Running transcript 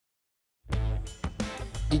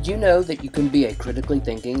Did you know that you can be a critically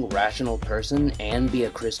thinking, rational person and be a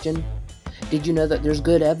Christian? Did you know that there's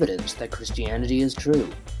good evidence that Christianity is true?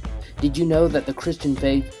 Did you know that the Christian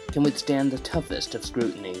faith can withstand the toughest of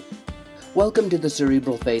scrutiny? Welcome to the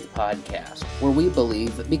Cerebral Faith Podcast, where we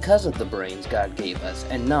believe because of the brains God gave us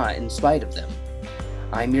and not in spite of them.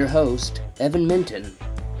 I'm your host, Evan Minton.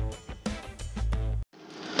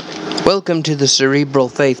 Welcome to the Cerebral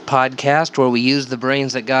Faith Podcast, where we use the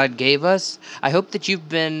brains that God gave us. I hope that you've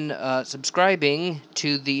been subscribing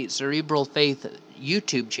to the Cerebral Faith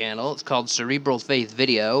YouTube channel. It's called Cerebral Faith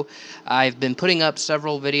Video. I've been putting up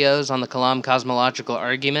several videos on the Kalam cosmological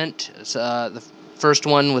argument. The first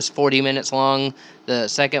one was 40 minutes long. The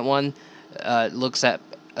second one looks at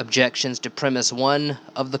objections to premise 1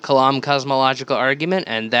 of the Kalam cosmological argument,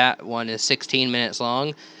 and that one is 16 minutes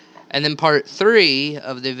long. And then part 3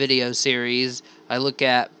 of the video series, I look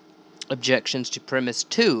at objections to premise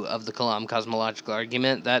 2 of the Kalam cosmological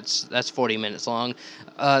argument. That's 40 minutes long.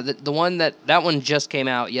 That one just came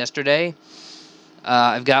out yesterday.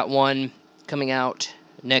 I've got one coming out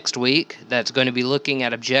next week that's going to be looking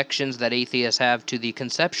at objections that atheists have to the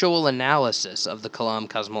conceptual analysis of the Kalam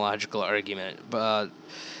cosmological argument.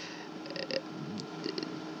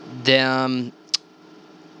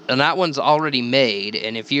 And that one's already made,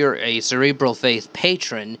 and if you're a Cerebral Faith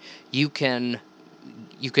patron, you can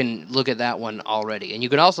look at that one already. And you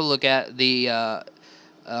can also look at the a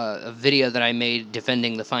video that I made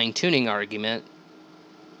defending the fine-tuning argument.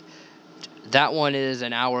 That one is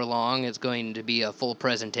an hour long. It's going to be a full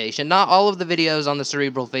presentation. Not all of the videos on the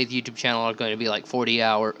Cerebral Faith YouTube channel are going to be like 40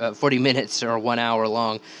 minutes or 1 hour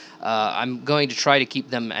long. I'm going to try to keep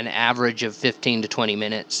them an average of 15 to 20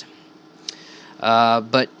 minutes.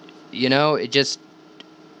 But, you know, it just,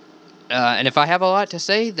 and if I have a lot to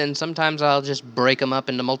say, then sometimes I'll just break them up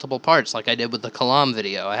into multiple parts, like I did with the Kalam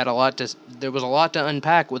video. There was a lot to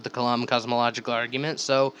unpack with the Kalam cosmological argument,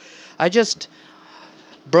 so I just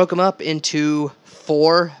broke them up into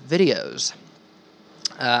 4 videos.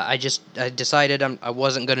 I decided I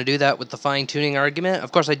wasn't going to do that with the fine-tuning argument.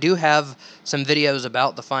 Of course, I do have some videos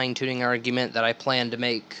about the fine-tuning argument that I plan to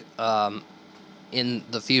make, in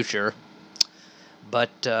the future. But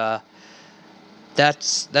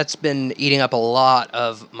that's been eating up a lot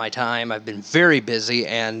of my time. I've been very busy,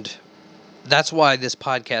 and that's why this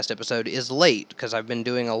podcast episode is late, because I've been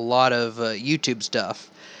doing a lot of YouTube stuff.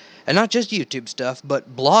 And not just YouTube stuff,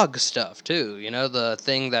 but blog stuff, too. You know, the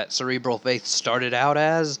thing that Cerebral Faith started out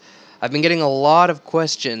as. I've been getting a lot of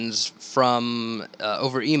questions from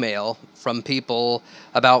over email from people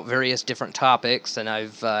about various different topics, and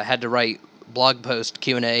I've had to write blog post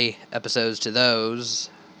Q&A episodes to those.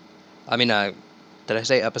 I mean, did I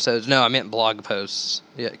say episodes? No, I meant blog posts.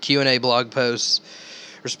 Yeah, Q&A blog posts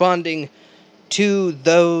responding to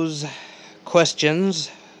those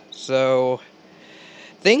questions. So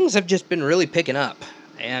things have just been really picking up.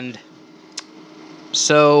 And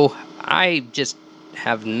so I just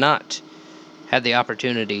have not had the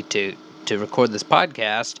opportunity to record this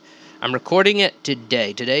podcast. I'm recording it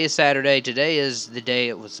today. Today is Saturday. Today is the day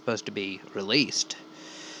it was supposed to be released.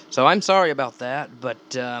 So I'm sorry about that, but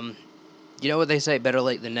you know what they say, better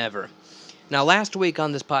late than never. Now, last week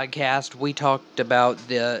on this podcast, we talked about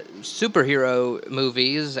the superhero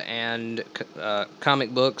movies and comic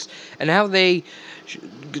books and how they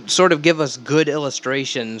sort of give us good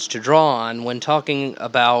illustrations to draw on when talking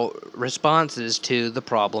about responses to the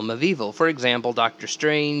problem of evil. For example, Doctor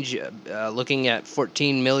Strange looking at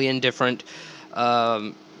 14 million different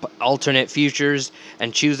alternate futures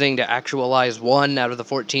and choosing to actualize one out of the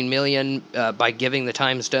 14 million by giving the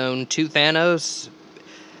Time Stone to Thanos,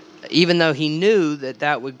 even though he knew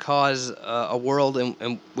that would cause a world,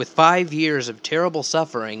 and with 5 years of terrible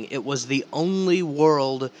suffering, it was the only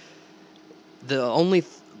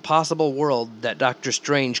possible world that Doctor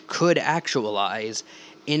Strange could actualize,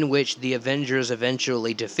 in which the Avengers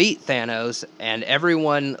eventually defeat Thanos and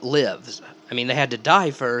everyone lives. I mean, they had to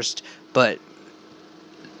die first, but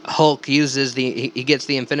Hulk uses he gets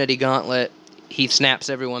the Infinity Gauntlet, he snaps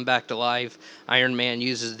everyone back to life. Iron Man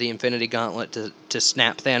uses the Infinity Gauntlet to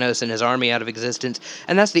snap Thanos and his army out of existence,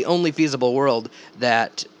 and that's the only feasible world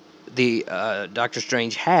that the Doctor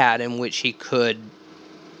Strange had in which he could,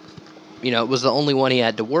 you know, it was the only one he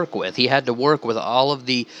had to work with. He had to work with all of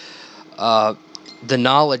the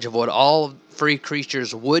knowledge of what all free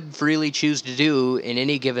creatures would freely choose to do in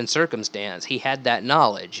any given circumstance. He had that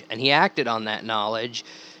knowledge, and he acted on that knowledge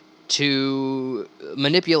to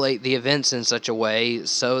manipulate the events in such a way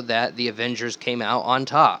so that the Avengers came out on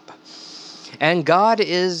top. And God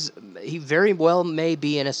is he very well may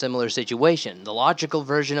be in a similar situation. The logical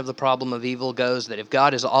version of the problem of evil goes that if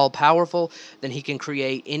God is all-powerful, then he can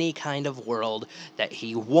create any kind of world that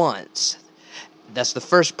he wants. That's the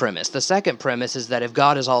first premise. The second premise is that if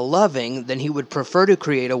God is all-loving, then he would prefer to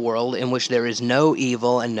create a world in which there is no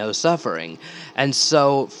evil and no suffering. And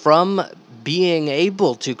so from being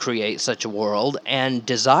able to create such a world and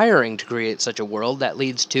desiring to create such a world, that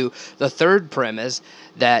leads to the third premise,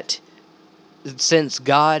 that since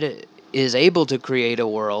God is able to create a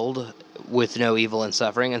world with no evil and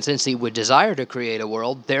suffering, and since he would desire to create a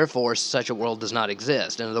world, therefore such a world does not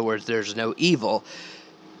exist. In other words, there's no evil.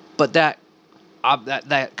 But that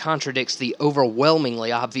contradicts the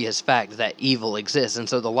overwhelmingly obvious fact that evil exists. And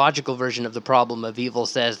so the logical version of the problem of evil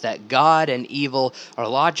says that God and evil are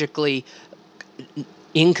logically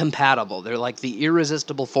incompatible. They're like the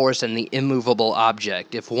irresistible force and the immovable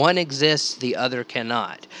object. If one exists, the other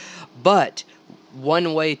cannot. But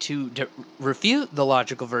one way to refute the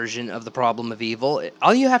logical version of the problem of evil,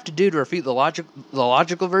 all you have to do to refute the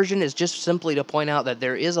logical version is just simply to point out that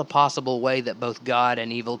there is a possible way that both God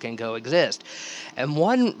and evil can coexist. And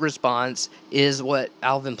one response is what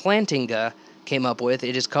Alvin Plantinga came up with.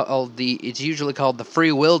 It's usually called the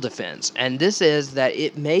free will defense. And this is that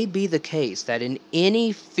it may be the case that in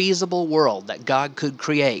any feasible world that God could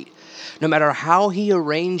create, no matter how he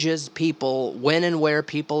arranges people, when and where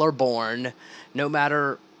people are born, no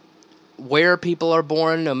matter where people are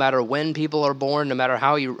born, no matter when people are born, no matter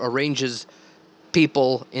how he arranges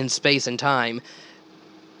people in space and time,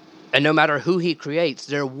 and no matter who he creates,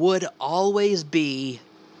 there would always be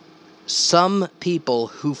some people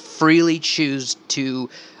who freely choose to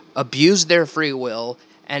abuse their free will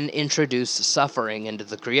and introduce suffering into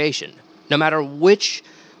the creation. No matter which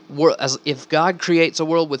world, if God creates a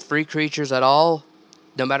world with free creatures at all,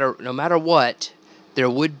 no matter what, there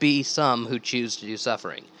would be some who choose to do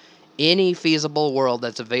suffering. Any feasible world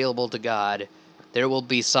that's available to God, there will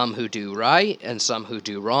be some who do right and some who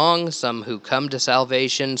do wrong, some who come to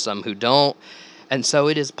salvation, some who don't. And so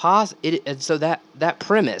it is that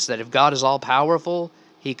premise that if God is all powerful,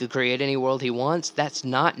 he could create any world he wants, that's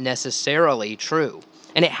not necessarily true.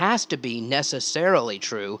 And it has to be necessarily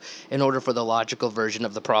true in order for the logical version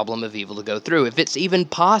of the problem of evil to go through. If it's even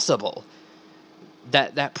possible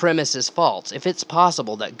that premise is false, if it's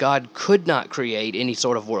possible that God could not create any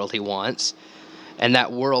sort of world he wants, and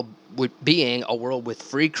that world being a world with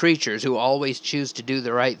free creatures who always choose to do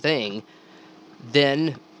the right thing,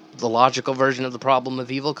 then the logical version of the problem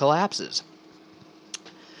of evil collapses.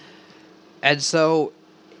 And so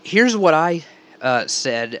here's what I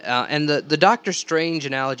said, and the Doctor Strange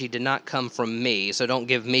analogy did not come from me, so don't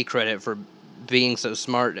give me credit for being so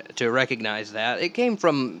smart to recognize that. It came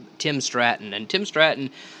from Tim Stratton, and Tim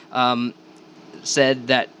Stratton said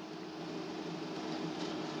that,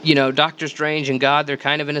 Doctor Strange and God, they're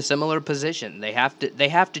kind of in a similar position. They have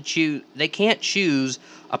to choose. They can't choose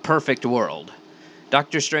a perfect world.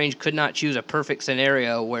 Doctor Strange could not choose a perfect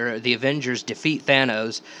scenario where the Avengers defeat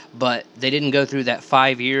Thanos, but they didn't go through that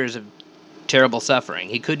 5 years of terrible suffering.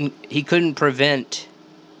 He couldn't prevent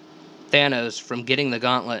Thanos from getting the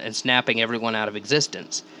gauntlet and snapping everyone out of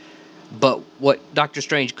existence. But what Doctor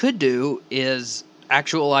Strange could do is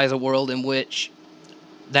actualize a world in which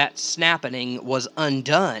that snapping was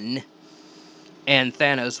undone and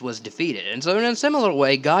Thanos was defeated. And so in a similar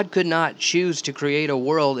way, God could not choose to create a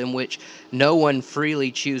world in which no one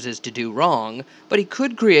freely chooses to do wrong, but he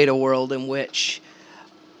could create a world in which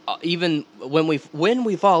even when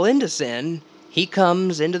we fall into sin, he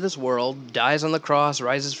comes into this world, dies on the cross,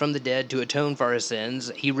 rises from the dead to atone for our sins.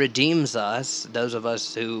 He redeems us, those of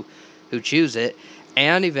us who choose it,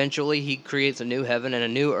 and eventually he creates a new heaven and a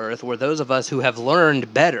new earth where those of us who have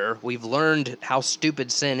learned better, we've learned how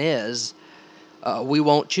stupid sin is, we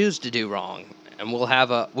won't choose to do wrong, and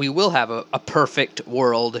we will have a perfect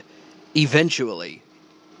world eventually.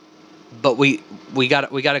 But we got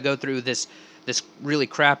to go through this really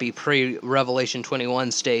crappy pre-Revelation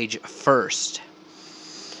 21 stage first.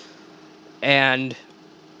 And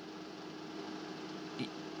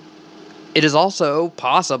it is also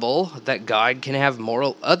possible that God can have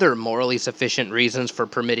other morally sufficient reasons for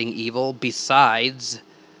permitting evil besides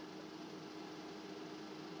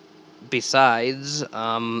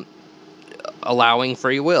allowing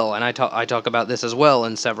free will. And I talk about this as well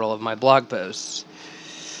in several of my blog posts.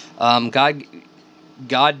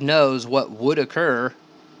 God knows what would occur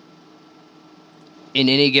in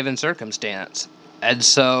any given circumstance. And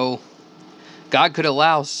so God could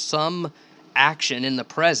allow some action in the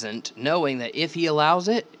present, knowing that if he allows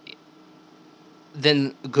it,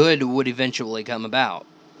 then good would eventually come about.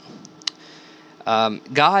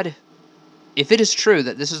 God if it is true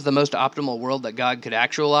that this is the most optimal world that God could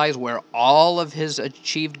actualize, where all of his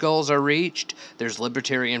achieved goals are reached, there's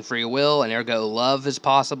libertarian free will, and ergo love is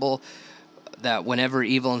possible, that whenever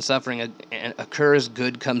evil and suffering occurs,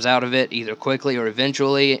 good comes out of it, either quickly or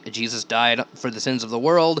eventually. Jesus died for the sins of the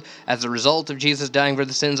world. As a result of Jesus dying for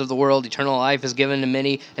the sins of the world, eternal life is given to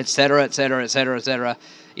many, etc., etc., etc., etc.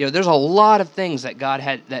 There's a lot of things that God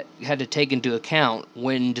had to take into account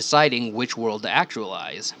when deciding which world to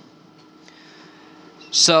actualize.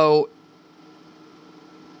 So,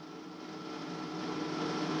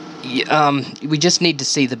 we just need to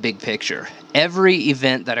see the big picture. Every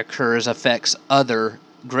event that occurs affects other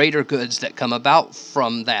greater goods that come about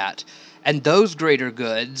from that. And those greater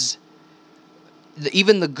goods,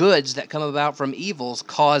 even the goods that come about from evils,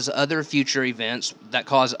 cause other future events, that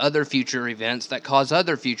cause other future events, that cause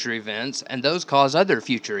other future events, and those cause other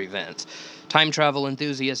future events. Time travel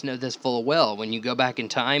enthusiasts know this full well. When you go back in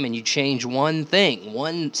time and you change one thing,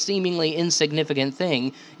 one seemingly insignificant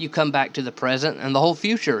thing, you come back to the present, and the whole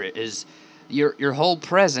future is, your whole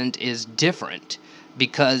present is different,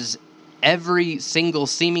 because every single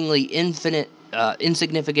seemingly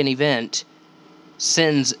insignificant event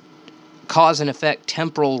sends cause and effect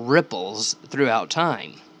temporal ripples throughout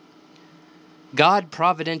time. God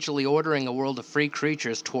providentially ordering a world of free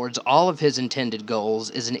creatures towards all of his intended goals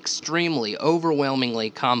is an extremely, overwhelmingly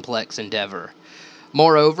complex endeavor.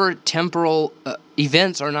 Moreover, temporal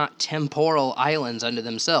events are not temporal islands unto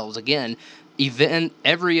themselves. Again,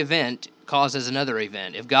 every event causes another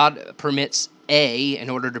event. If God permits A in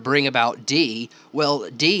order to bring about D, well,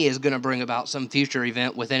 D is going to bring about some future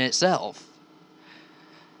event within itself.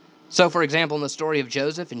 So, for example, in the story of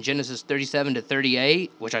Joseph in Genesis 37 to 38,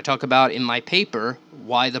 which I talk about in my paper,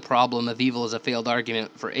 Why the Problem of Evil is a Failed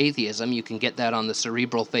Argument for Atheism, you can get that on the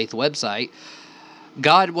Cerebral Faith website,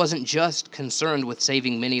 God wasn't just concerned with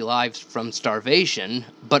saving many lives from starvation,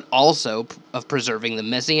 but also of preserving the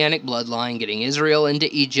Messianic bloodline, getting Israel into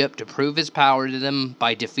Egypt to prove his power to them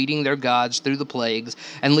by defeating their gods through the plagues,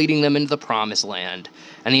 and leading them into the Promised Land.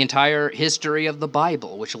 And the entire history of the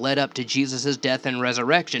Bible, which led up to Jesus' death and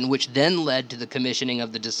resurrection, which then led to the commissioning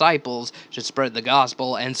of the disciples to spread the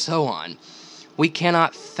gospel, and so on. We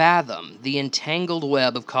cannot fathom the entangled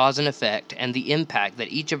web of cause and effect and the impact that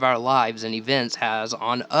each of our lives and events has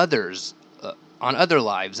on others, on other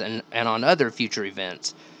lives and on other future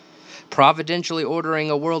events. Providentially ordering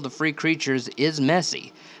a world of free creatures is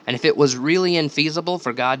messy, and if it was really infeasible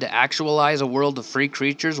for God to actualize a world of free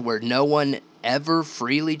creatures where no one ever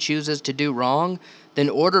freely chooses to do wrong, then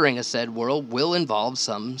ordering a said world will involve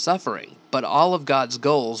some suffering. But all of God's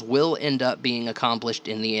goals will end up being accomplished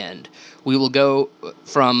in the end. We will go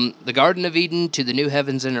from the Garden of Eden to the new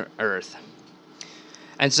heavens and earth.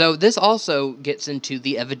 And so this also gets into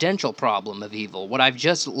the evidential problem of evil. What I've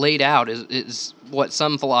just laid out is what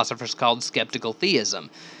some philosophers called skeptical theism.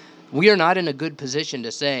 We are not in a good position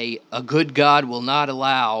to say a good God will not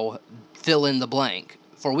allow fill in the blank,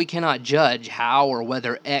 for we cannot judge how or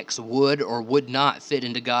whether X would or would not fit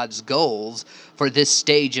into God's goals for this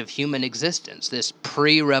stage of human existence, this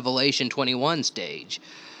pre-Revelation 21 stage.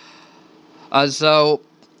 So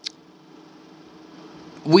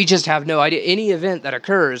we just have no idea. Any event that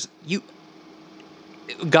occurs,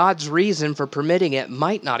 God's reason for permitting it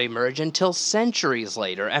might not emerge until centuries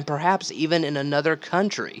later, and perhaps even in another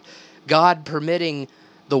country. God permitting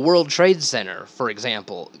the World Trade Center, for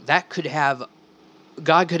example,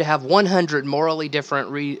 God could have 100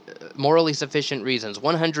 morally sufficient reasons,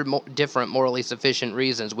 100 different morally sufficient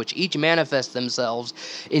reasons, which each manifest themselves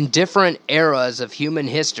in different eras of human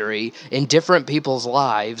history, in different people's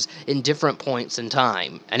lives, in different points in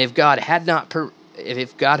time. And if God had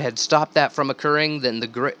if God had stopped that from occurring, then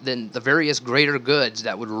the various greater goods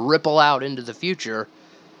that would ripple out into the future,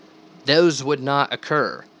 those would not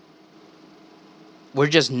occur. We're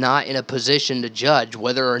just not in a position to judge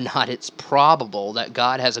whether or not it's probable that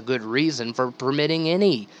God has a good reason for permitting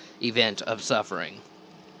any event of suffering.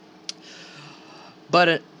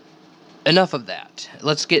 But enough of that.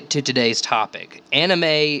 Let's get to today's topic.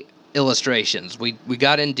 Anime illustrations. We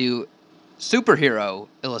got into superhero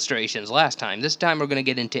illustrations last time. This time we're going to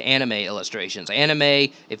get into anime illustrations.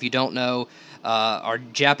 Anime, if you don't know, are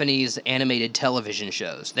Japanese animated television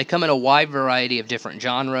shows. They come in a wide variety of different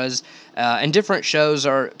genres, and different shows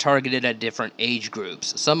are targeted at different age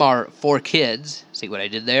groups. Some are for kids, see what I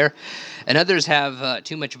did there, and others have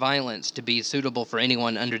too much violence to be suitable for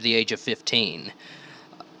anyone under the age of 15.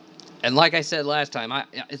 And like I said last time,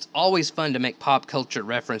 it's always fun to make pop culture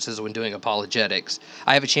references when doing apologetics.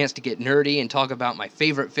 I have a chance to get nerdy and talk about my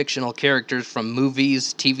favorite fictional characters from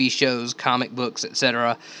movies, TV shows, comic books,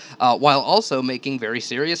 etc., while also making very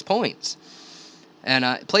serious points.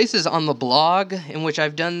 And places on the blog in which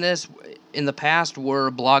I've done this in the past were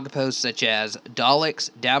blog posts such as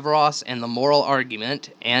Daleks, Davros, and the Moral Argument,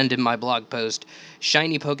 and in my blog post,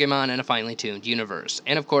 Shiny Pokemon and a Finely Tuned Universe.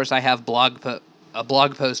 And of course, I have a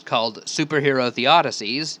blog post called Superhero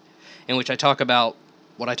Theodicies, in which I talk about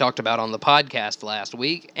what I talked about on the podcast last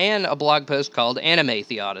week, and a blog post called Anime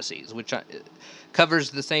Theodicies, which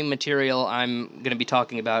covers the same material I'm going to be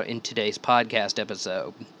talking about in today's podcast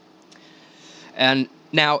episode. And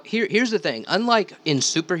now, here's the thing. Unlike in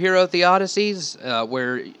Superhero Theodicies,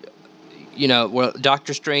 where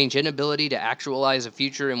Doctor Strange's inability to actualize a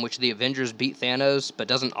future in which the Avengers beat Thanos, but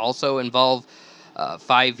doesn't also involve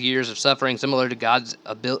 5 years of suffering, similar to God's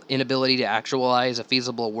inability to actualize a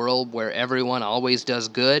feasible world where everyone always does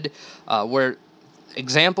good, where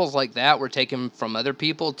examples like that were taken from other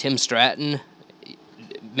people. Tim Stratton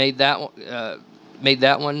made that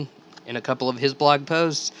one in a couple of his blog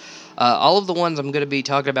posts. All of the ones I'm going to be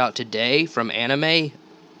talking about today from anime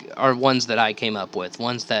are ones that I came up with,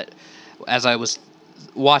 ones that, as I was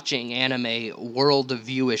watching anime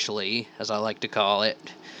world-viewishly, as I like to call it,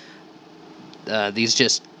 these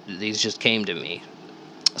just came to me.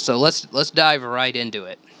 So let's dive right into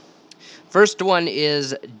it. First one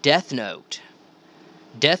is Death Note.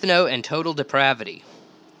 Death Note and Total Depravity.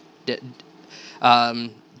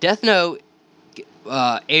 Death Note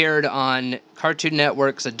aired on Cartoon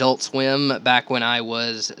Network's Adult Swim back when I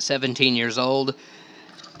was 17 years old.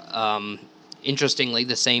 Interestingly,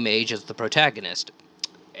 the same age as the protagonist.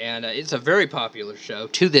 And it's a very popular show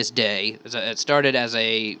to this day. It started as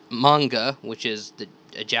a manga, which is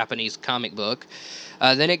a Japanese comic book.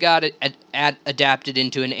 Then it got adapted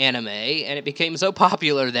into an anime, and it became so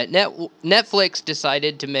popular that Netflix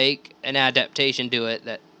decided to make an adaptation to it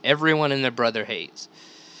that everyone and their brother hates.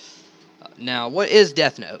 Now, what is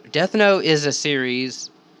Death Note? Death Note is a series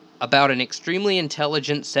about an extremely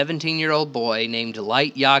intelligent 17-year-old boy named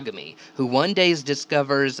Light Yagami, who one day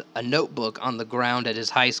discovers a notebook on the ground at his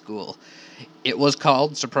high school. It was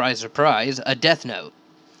called, surprise, surprise, a Death Note.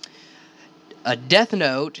 A Death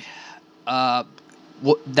Note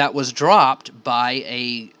that was dropped by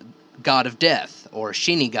a god of death, or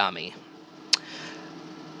Shinigami.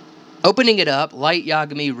 Opening it up, Light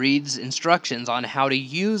Yagami reads instructions on how to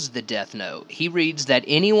use the Death Note. He reads that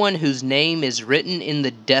anyone whose name is written in the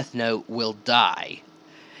Death Note will die.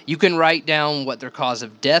 You can write down what their cause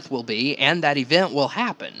of death will be, and that event will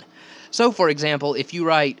happen. So, for example, if you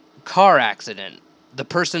write car accident, the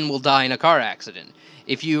person will die in a car accident.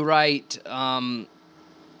 If you write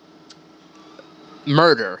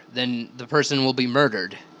murder, then the person will be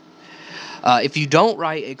murdered. If you don't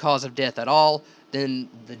write a cause of death at all, then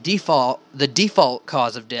the default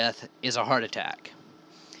cause of death is a heart attack.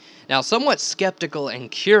 Now, somewhat skeptical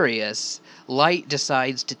and curious, Light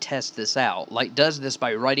decides to test this out. Light does this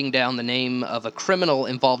by writing down the name of a criminal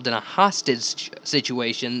involved in a hostage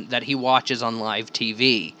situation that he watches on live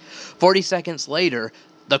TV. 40 seconds later,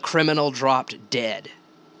 the criminal dropped dead,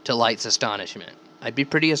 to Light's astonishment. I'd be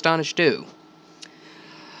pretty astonished too.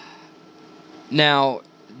 Now,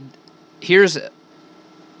 here's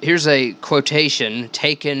a quotation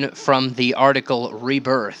taken from the article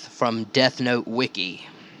Rebirth from Death Note Wiki.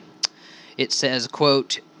 It says,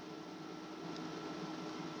 quote,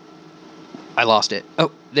 I lost it.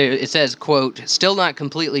 Oh, there it says, quote, still not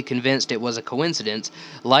completely convinced it was a coincidence,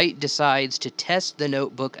 Light decides to test the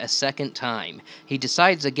notebook a second time. He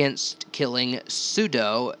decides against killing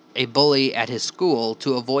Pseudo, a bully at his school,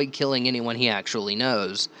 to avoid killing anyone he actually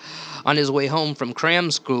knows. On his way home from cram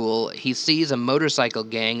school, he sees a motorcycle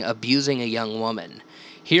gang abusing a young woman.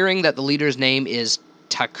 Hearing that the leader's name is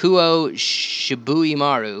Takuo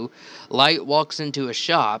Shibuimaru, Light walks into a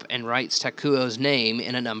shop and writes Takuo's name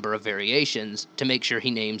in a number of variations to make sure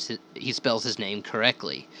he spells his name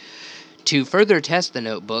correctly. To further test the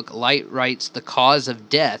notebook, Light writes the cause of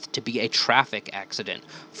death to be a traffic accident.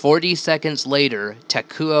 40 seconds later,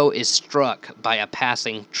 Takuo is struck by a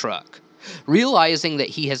passing truck. Realizing that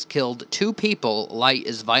he has killed 2 people, Light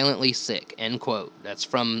is violently sick, end quote. That's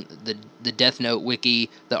from the Death Note Wiki,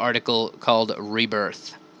 the article called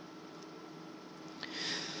Rebirth.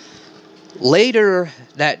 Later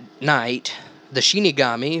that night, the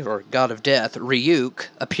Shinigami, or God of Death, Ryuk,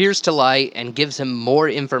 appears to Light and gives him more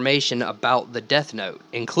information about the Death Note,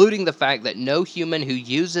 including the fact that no human who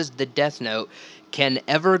uses the Death Note can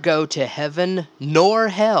ever go to heaven nor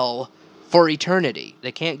hell for eternity.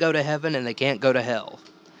 They can't go to heaven and they can't go to hell.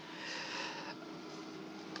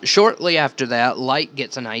 Shortly after that, Light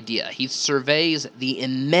gets an idea. He surveys the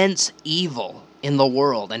immense evil in the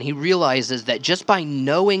world, and he realizes that just by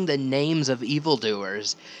knowing the names of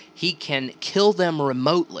evildoers, he can kill them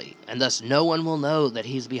remotely, and thus no one will know that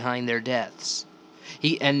he's behind their deaths.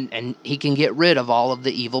 He can get rid of all of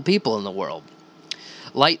the evil people in the world.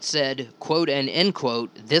 Light said, quote and end quote,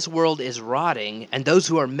 "This world is rotting, and those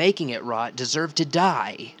who are making it rot deserve to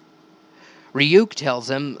die." Ryuk tells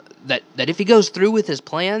him that if he goes through with his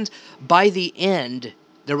plans, by the end,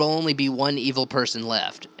 there will only be one evil person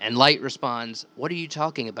left. And Light responds, "What are you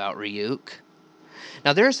talking about, Ryuk?"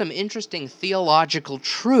 Now, there are some interesting theological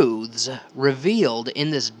truths revealed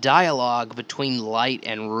in this dialogue between Light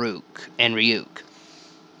and Ryuk.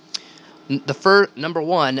 Number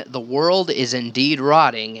one, the world is indeed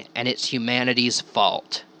rotting, and it's humanity's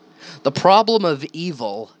fault. The problem of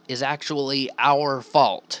evil is actually our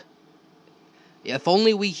fault. If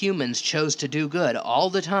only we humans chose to do good all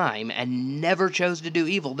the time and never chose to do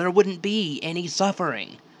evil, there wouldn't be any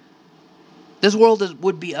suffering. This world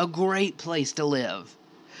would be a great place to live.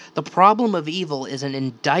 The problem of evil is an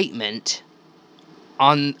indictment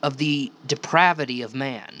of the depravity of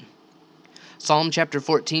man. Psalm chapter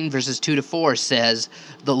 14, verses 2 to 4 says,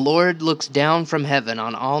 "The Lord looks down from heaven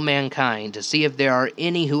on all mankind to see if there are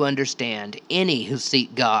any who understand, any who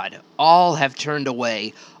seek God. All have turned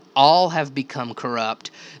away. All have become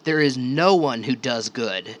corrupt. There is no one who does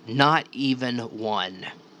good, not even one."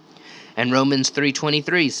 And Romans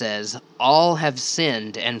 3:23 says, "All have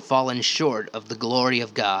sinned and fallen short of the glory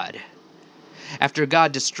of God." After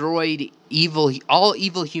God destroyed all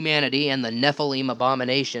evil humanity and the Nephilim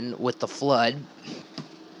abomination with the flood,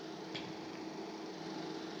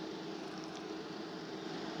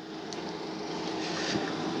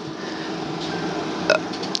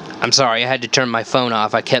 I'm sorry, I had to turn my phone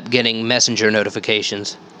off. I kept getting messenger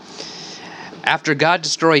notifications. After God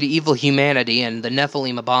destroyed evil humanity and the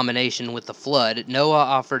Nephilim abomination with the flood, Noah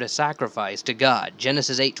offered a sacrifice to God.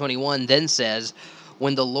 Genesis 8:21 then says,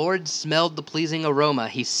 "When the Lord smelled the pleasing aroma,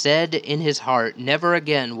 he said in his heart, 'Never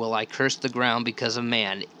again will I curse the ground because of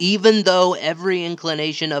man, even though every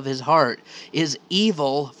inclination of his heart is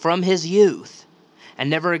evil from his youth. And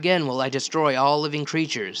never again will I destroy all living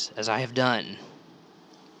creatures, as I have done.'"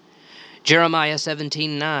 Jeremiah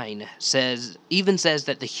 17:9 says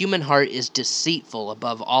that the human heart is deceitful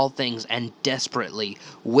above all things and desperately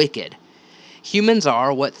wicked. Humans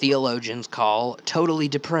are what theologians call totally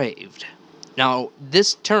depraved. Now,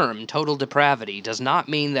 this term, total depravity, does not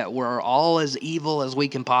mean that we're all as evil as we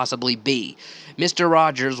can possibly be. Mr.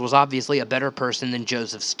 Rogers was obviously a better person than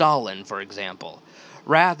Joseph Stalin, for example.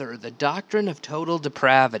 Rather, the doctrine of total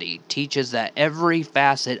depravity teaches that every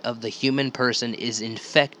facet of the human person is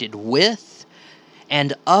infected with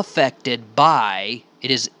and affected by,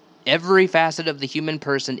 every facet of the human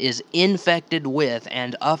person is infected with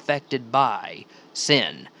and affected by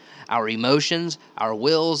sin. Our emotions, our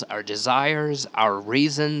wills, our desires, our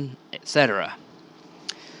reason, etc.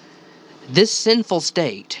 This sinful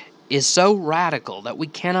state is so radical that we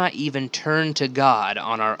cannot even turn to God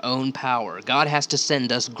on our own power. God has to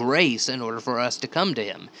send us grace in order for us to come to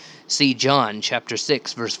him. See John chapter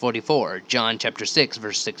 6, verse 44, John chapter 6,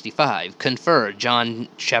 verse 65, confer John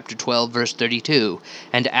chapter 12, verse 32,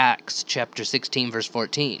 and Acts chapter 16, verse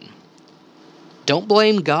 14. Don't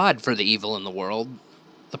blame God for the evil in the world.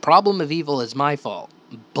 The problem of evil is my fault.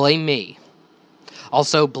 Blame me.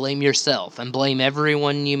 Also, blame yourself and blame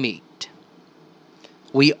everyone you meet.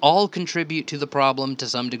 We all contribute to the problem to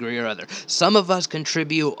some degree or other. Some of us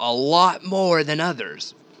contribute a lot more than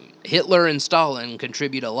others. Hitler and Stalin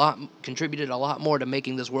contributed a lot more to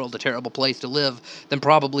making this world a terrible place to live than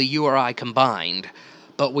probably you or I combined.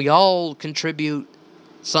 But we all contribute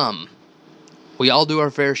some. We all do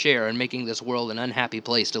our fair share in making this world an unhappy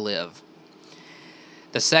place to live.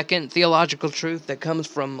 The second theological truth that comes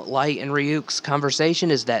from Light and Ryuk's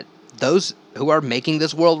conversation is that those who are making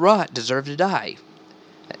this world rot deserve to die.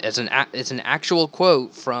 It's an actual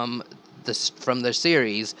quote from the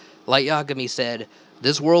series. Light Yagami said,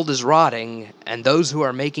 "This world is rotting, and those who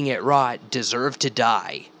are making it rot deserve to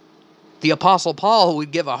die." The Apostle Paul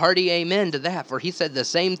would give a hearty amen to that, for he said the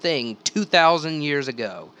same thing 2,000 years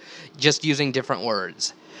ago, just using different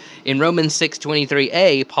words. In Romans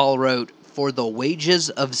 6:23a, Paul wrote, "For the wages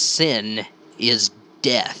of sin is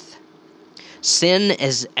death." Sin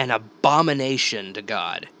is an abomination to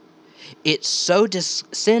God.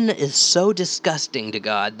 Sin is so disgusting to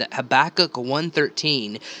God that Habakkuk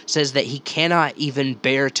 1:13 says that he cannot even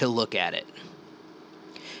bear to look at it.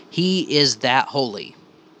 He is that holy.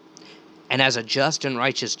 And as a just and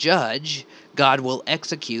righteous judge, God will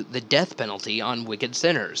execute the death penalty on wicked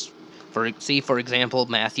sinners. For example,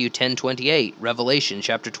 Matthew 10:28, Revelation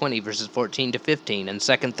chapter 20, verses 14 to 15, and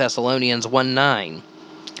 2 Thessalonians 1:9.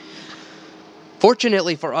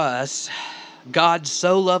 Fortunately for us, God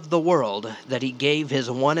so loved the world that he gave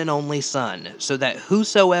his one and only Son, so that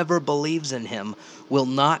whosoever believes in him will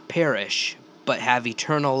not perish, but have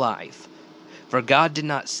eternal life. For God did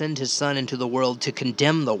not send his Son into the world to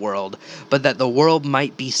condemn the world, but that the world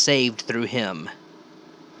might be saved through him.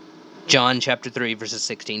 John chapter 3, verses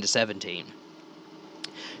 16 to 17.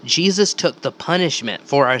 Jesus took the punishment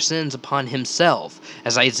for our sins upon himself,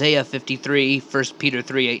 as Isaiah 53, 1 Peter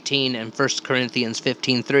 3:18, and 1 Corinthians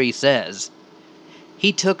 15:3 says.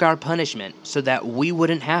 He took our punishment so that we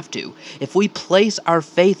wouldn't have to. If we place our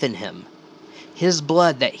faith in him, his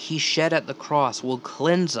blood that he shed at the cross will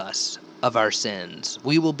cleanse us of our sins.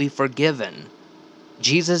 We will be forgiven.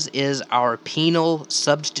 Jesus is our penal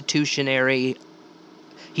substitutionary.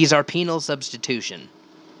 He's our penal substitution.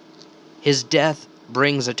 His death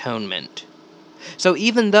brings atonement. So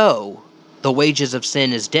even though the wages of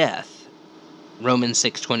sin is death, Romans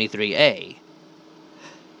 6:23a,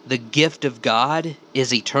 the gift of God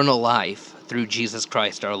is eternal life through Jesus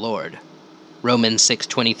Christ our Lord, Romans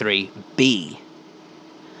 6:23b.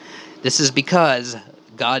 This is because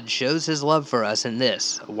God shows his love for us in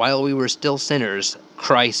this: while we were still sinners,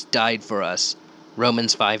 Christ died for us,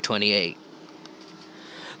 Romans 5:28.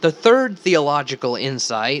 The third theological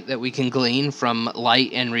insight that we can glean from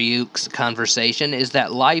Light and Ryuk's conversation is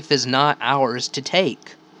that life is not ours to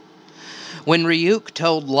take. When Ryuk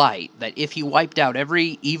told Light that if he wiped out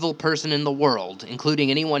every evil person in the world, including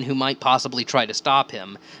anyone who might possibly try to stop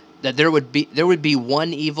him, that there would be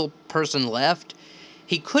one evil person left,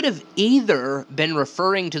 he could have either been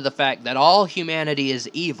referring to the fact that all humanity is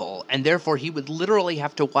evil, and therefore he would literally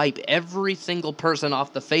have to wipe every single person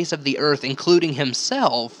off the face of the earth, including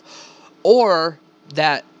himself, or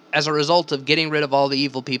that as a result of getting rid of all the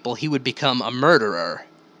evil people, he would become a murderer.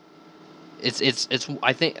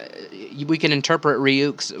 I think we can interpret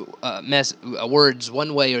Ryuk's words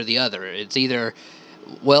one way or the other. It's either,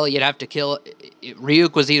 well, you'd have to kill...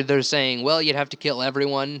 Ryuk was either saying, well, you'd have to kill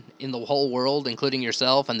everyone in the whole world, including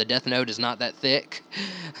yourself, and the death note is not that thick.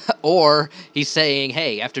 Or he's saying,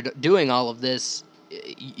 hey, after doing all of this,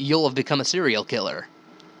 you'll have become a serial killer.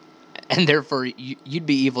 And therefore, you'd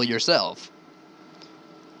be evil yourself.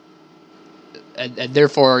 And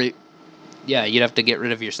therefore, yeah, you'd have to get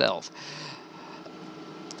rid of yourself.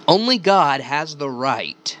 Only God has the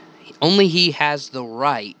right, only he has the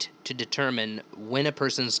right to determine when a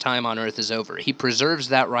person's time on earth is over. He preserves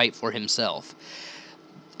that right for himself.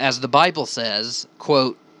 As the Bible says,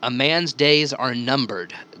 quote, a man's days are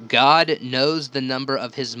numbered. God knows the number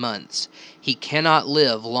of his months. He cannot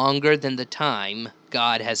live longer than the time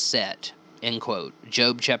God has set, end quote.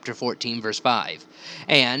 Job chapter 14, verse 5.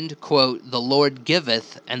 And, quote, the Lord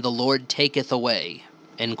giveth and the Lord taketh away,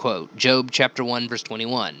 end quote. Job chapter 1, verse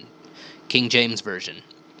 21, King James Version.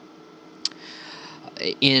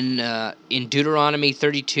 In Deuteronomy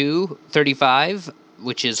 32:35,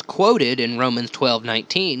 which is quoted in Romans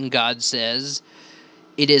 12:19, God says,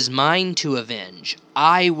 it is mine to avenge.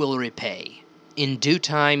 I will repay. In due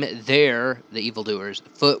time the evildoers,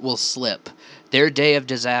 foot will slip. Their day of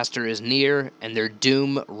disaster is near, and their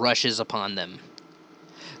doom rushes upon them.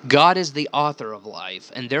 God is the author of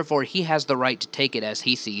life, and therefore he has the right to take it as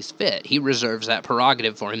he sees fit. He reserves that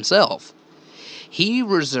prerogative for himself. He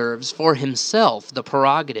reserves for himself the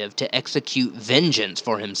prerogative to execute vengeance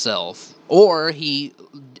for himself, or he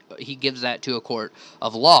gives that to a court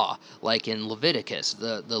of law, like in Leviticus.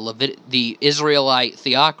 The Israelite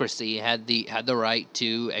theocracy had the right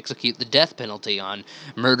to execute the death penalty on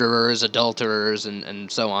murderers, adulterers,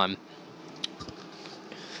 and so on.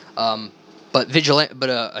 But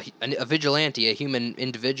a vigilante, a human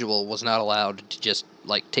individual, was not allowed to just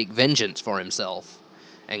take vengeance for himself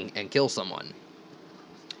and kill someone.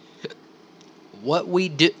 What we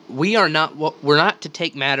do, we're not to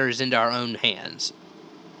take matters into our own hands.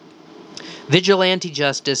 Vigilante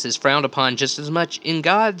justice is frowned upon just as much in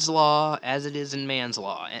God's law as it is in man's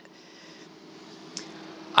law.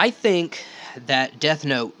 I think that Death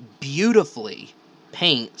Note beautifully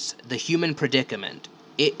paints the human predicament.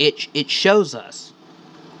 It shows us,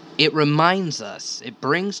 it reminds us, it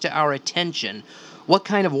brings to our attention what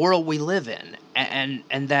kind of world we live in,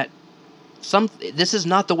 and that this is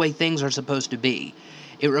not the way things are supposed to be.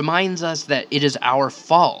 It reminds us that it is our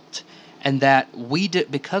fault, and that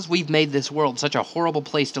because we've made this world such a horrible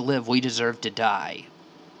place to live, we deserve to die.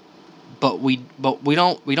 But we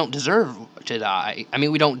don't deserve to die. I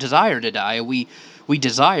mean, we don't desire to die. We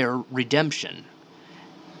desire redemption.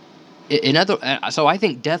 So I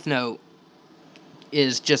think Death Note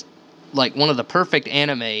is just like one of the perfect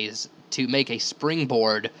animes to make a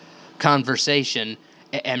springboard conversation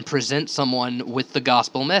and present someone with the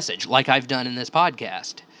gospel message, like I've done in this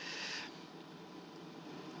podcast.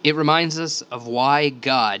 It reminds us of why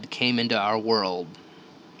God came into our world.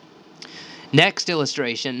 Next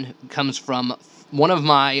illustration comes from one of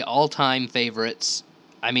my all-time favorites.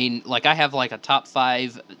 I mean, like, I have like a top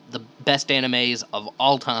 5, the best animes of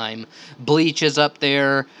all time. Bleach is up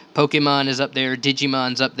there, Pokemon is up there,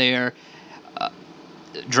 Digimon's up there,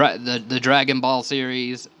 the Dragon Ball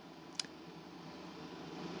series.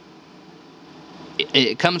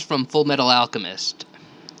 It comes from Full Metal Alchemist.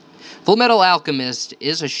 Full Metal Alchemist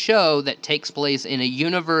is a show that takes place in a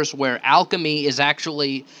universe where alchemy is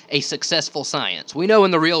actually a successful science. We know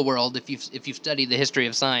in the real world, if you've studied the history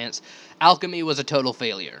of science, alchemy was a total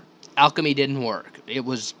failure. Alchemy didn't work. It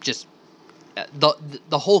was just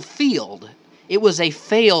the whole field. It was a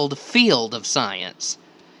failed field of science.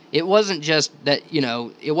 It wasn't just that,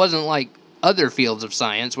 it wasn't like other fields of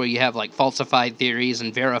science where you have like falsified theories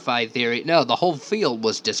and verified theory. No, the whole field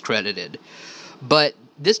was discredited. But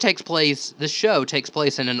this show takes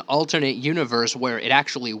place in an alternate universe where it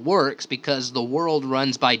actually works because the world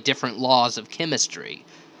runs by different laws of chemistry.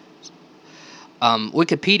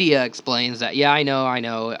 Wikipedia explains that, yeah, I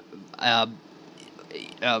know.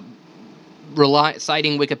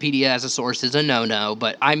 Citing Wikipedia as a source is a no-no,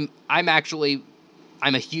 but I'm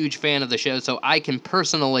a huge fan of the show, so I can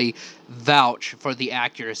personally vouch for the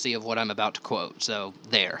accuracy of what I'm about to quote. So,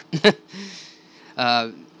 there.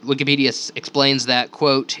 Wikipedia explains that,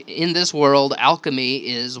 quote, "In this world, alchemy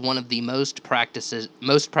is one of the most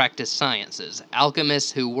practiced sciences.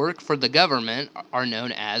 Alchemists who work for the government are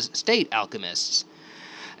known as state alchemists,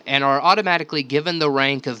 and are automatically given the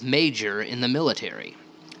rank of major in the military.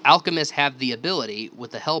 Alchemists have the ability, with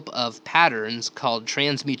the help of patterns called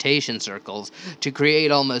transmutation circles, to create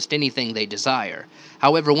almost anything they desire.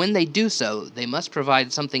 However, when they do so, they must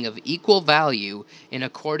provide something of equal value in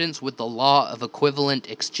accordance with the law of equivalent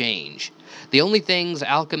exchange. The only things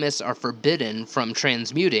alchemists are forbidden from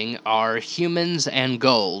transmuting are humans and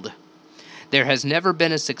gold. There has never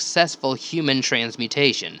been a successful human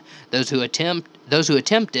transmutation. Those who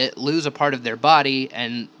attempt it lose a part of their body,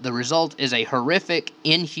 and the result is a horrific,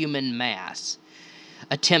 inhuman mass.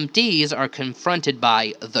 Attemptees are confronted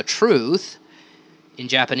by the truth, in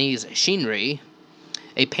Japanese, Shinri,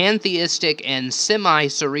 a pantheistic and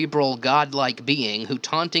semi-cerebral godlike being who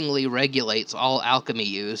tauntingly regulates all alchemy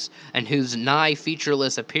use, and whose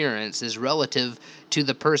nigh-featureless appearance is relative to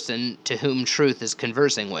the person to whom truth is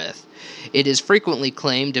conversing with. It is frequently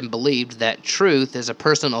claimed and believed that truth is a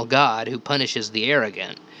personal god who punishes the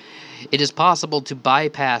arrogant. It is possible to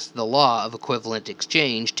bypass the law of equivalent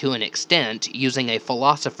exchange to an extent using a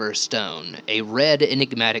philosopher's stone, a red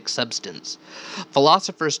enigmatic substance.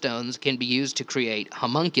 Philosopher's stones can be used to create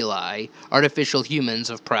homunculi, artificial humans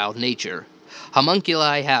of proud nature.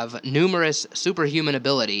 Homunculi have numerous superhuman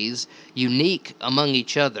abilities, unique among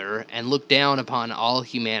each other, and look down upon all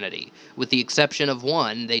humanity. With the exception of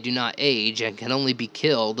one, they do not age and can only be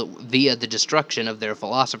killed via the destruction of their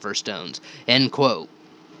philosopher's stones." End quote.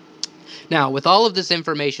 Now, with all of this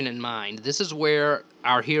information in mind, this is where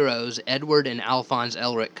our heroes, Edward and Alphonse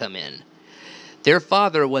Elric, come in. Their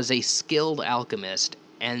father was a skilled alchemist,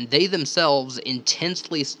 and they themselves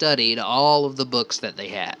intensely studied all of the books that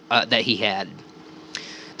he had.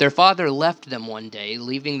 Their father left them one day,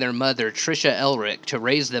 leaving their mother, Tricia Elric, to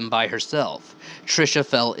raise them by herself. Tricia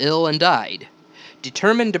fell ill and died.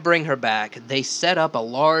 Determined to bring her back, they set up a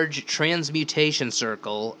large transmutation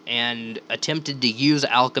circle and attempted to use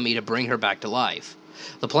alchemy to bring her back to life.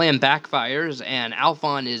 The plan backfires, and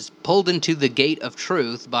Alphonse is pulled into the Gate of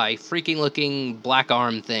Truth by freaky-looking black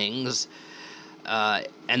arm things,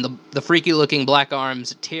 and the freaky-looking black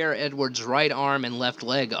arms tear Edward's right arm and left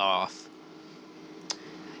leg off.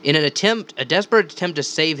 In a desperate attempt to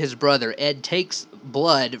save his brother, Ed takes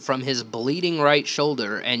blood from his bleeding right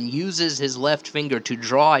shoulder and uses his left finger to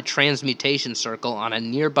draw a transmutation circle on a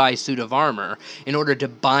nearby suit of armor in order to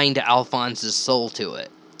bind Alphonse's soul to it.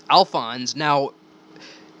 Alphonse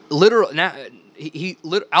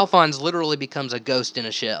Alphonse literally becomes a ghost in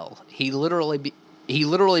a shell. He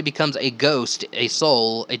literally becomes a ghost, a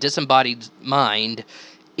soul, a disembodied mind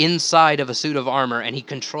inside of a suit of armor, and he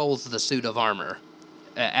controls the suit of armor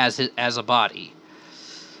as a body.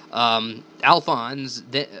 Alphonse,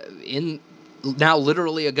 now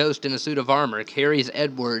literally a ghost in a suit of armor, carries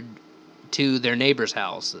Edward to their neighbor's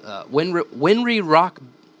house. Winry Rock...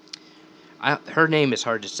 her name is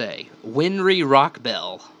hard to say. Winry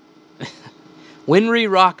Rockbell. Winry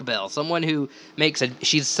Rockbell,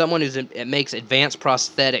 she's someone who makes advanced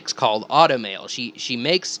prosthetics called Automail. She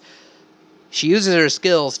makes She uses her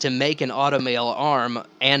skills to make an automail arm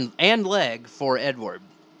and leg for Edward.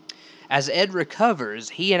 As Ed recovers,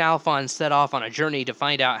 he and Alphonse set off on a journey to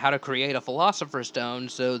find out how to create a Philosopher's Stone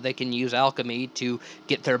so they can use alchemy to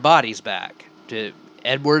get their bodies back. To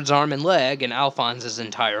Edward's arm and leg and Alphonse's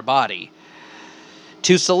entire body.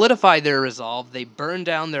 To solidify their resolve, they burned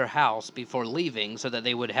down their house before leaving so that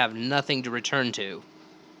they would have nothing to return to.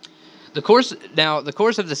 The course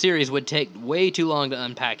of the series would take way too long to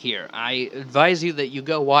unpack here. I advise you that you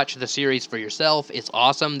go watch the series for yourself. It's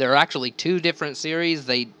awesome. There are actually 2 different series.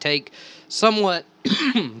 They take somewhat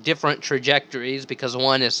different trajectories because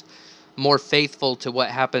one is more faithful to what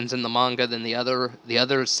happens in the manga than the other. The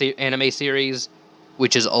other anime series,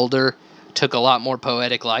 which is older, took a lot more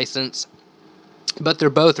poetic license. But they're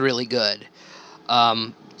both really good.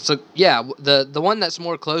 So yeah, the one that's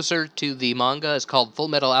more closer to the manga is called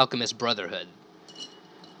Fullmetal Alchemist Brotherhood.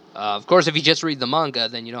 Of course, if you just read the manga,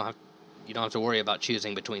 then you don't have to worry about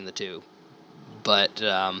choosing between the 2. But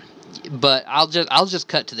I'll just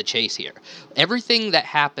cut to the chase here. Everything that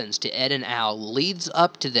happens to Ed and Al leads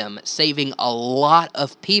up to them saving a lot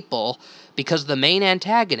of people because the main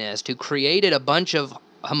antagonist, who created a bunch of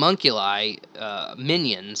homunculi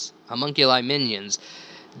minions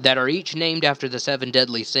that are each named after the 7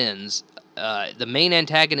 deadly sins, the main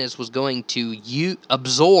antagonist was going to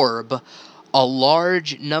absorb a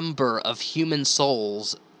large number of human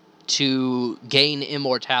souls to gain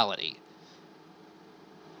immortality.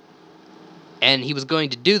 And he was going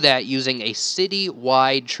to do that using a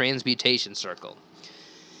city-wide transmutation circle.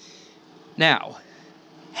 Now,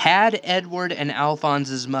 had Edward and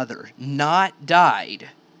Alphonse's mother not died,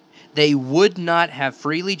 they would not have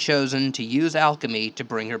freely chosen to use alchemy to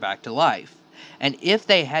bring her back to life. And if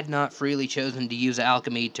they had not freely chosen to use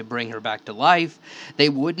alchemy to bring her back to life, they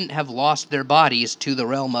wouldn't have lost their bodies to the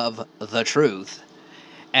realm of the truth.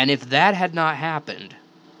 And if that had not happened,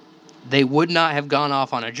 they would not have gone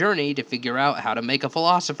off on a journey to figure out how to make a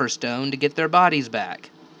Philosopher's Stone to get their bodies back.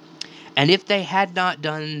 And if they had not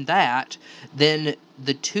done that, then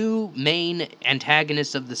the 2 main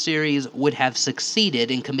antagonists of the series would have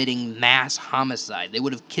succeeded in committing mass homicide. They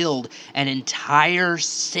would have killed an entire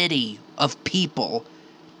city of people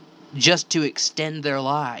just to extend their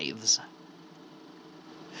lives.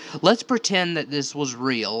 Let's pretend that this was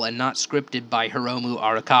real and not scripted by Hiromu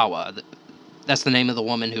Arakawa. That's the name of the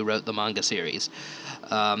woman who wrote the manga series.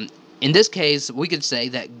 In this case, we could say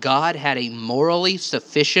that God had a morally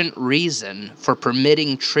sufficient reason for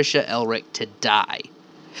permitting Trisha Elric to die.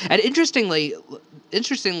 And interestingly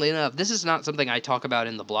enough, this is not something I talk about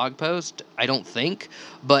in the blog post, I don't think,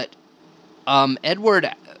 but Edward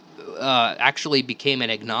actually became an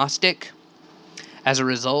agnostic as a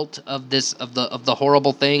result of the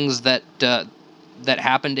horrible things that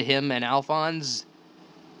happened to him and Alphonse.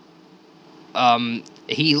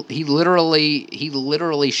 He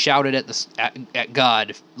literally shouted at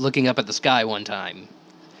God, looking up at the sky one time,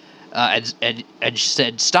 and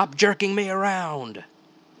said, "Stop jerking me around."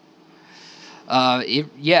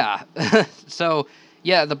 Yeah. So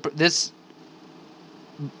yeah,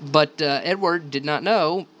 Edward did not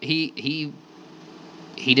know. He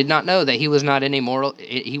did not know that he was not in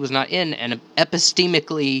an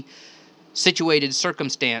epistemically situated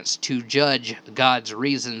circumstance to judge God's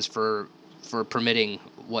reasons for permitting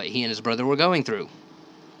what he and his brother were going through.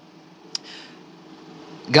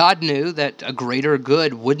 God knew that a greater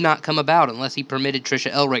good would not come about unless he permitted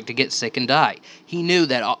Trisha Elric to get sick and die. He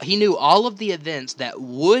knew all of the events that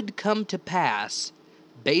would come to pass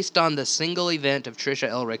based on the single event of Trisha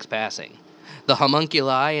Elric's passing. The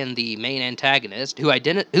homunculi and the main antagonist,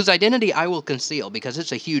 whose identity I will conceal because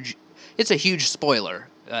it's a huge spoiler,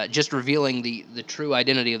 just revealing the true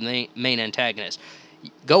identity of the main antagonist.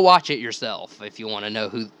 Go watch it yourself if you want to know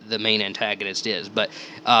who the main antagonist is. But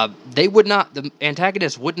the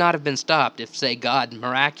antagonist would not have been stopped if, say, God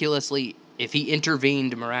if he intervened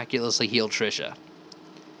to miraculously heal Trisha.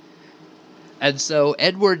 And so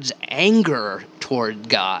Edward's anger toward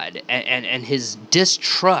God and his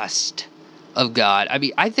distrust of God,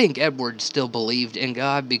 I think Edward still believed in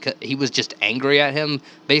God because he was just angry at him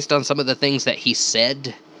based on some of the things that he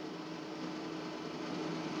said.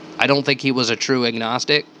 I don't think he was a true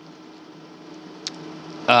agnostic.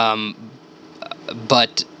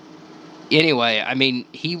 But anyway,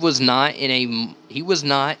 he was not in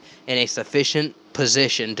a sufficient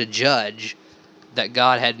position to judge that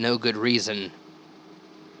God had no good reason,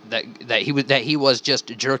 that he was just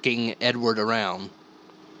jerking Edward around.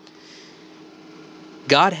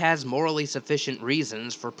 God has morally sufficient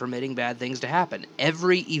reasons for permitting bad things to happen.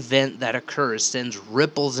 Every event that occurs sends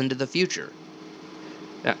ripples into the future.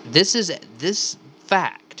 Now, this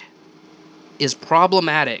fact is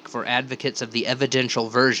problematic for advocates of the evidential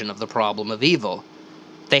version of the problem of evil.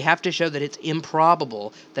 They have to show that it's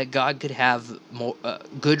improbable that God could have more,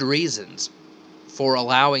 good reasons for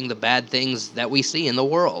allowing the bad things that we see in the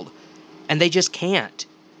world. And they just can't,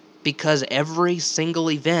 because every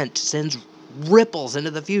single event sends ripples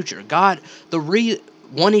into the future.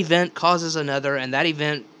 One event causes another, and that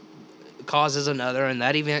event causes another, and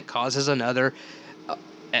that event causes another,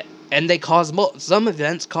 and they cause some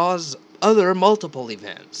events cause other multiple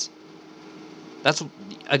events. That's,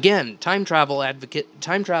 again, time travel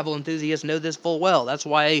enthusiasts know this full well. That's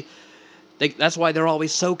why they're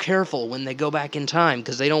always so careful when they go back in time,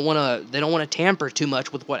 because they don't want to tamper too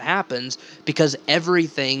much with what happens, because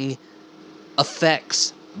everything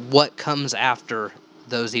affects what comes after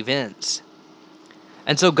those events.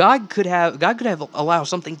 And so God could have allowed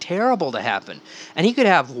something terrible to happen, and he could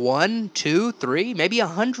have 1, 2, 3, maybe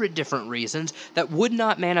 100 different reasons that would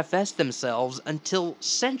not manifest themselves until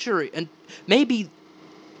and maybe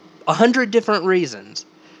 100 different reasons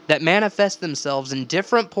that manifest themselves in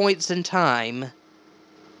different points in time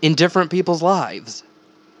in different people's lives,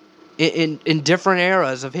 in different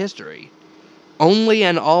eras of history. The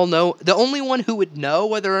only one who would know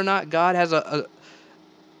whether or not God has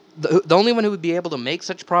the only one who would be able to make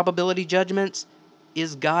such probability judgments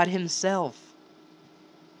is God himself.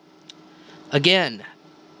 Again,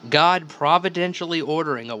 God providentially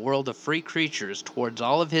ordering a world of free creatures towards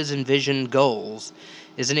all of his envisioned goals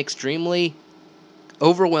is an extremely,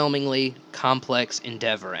 overwhelmingly complex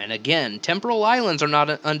endeavor. And again, temporal islands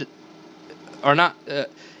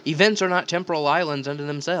events are not temporal islands unto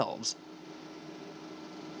themselves.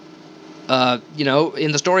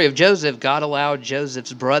 In the story of Joseph, God allowed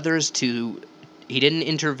Joseph's brothers he didn't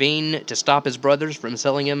intervene to stop his brothers from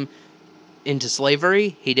selling him into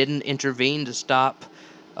slavery. He didn't intervene to stop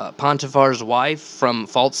Potiphar's wife from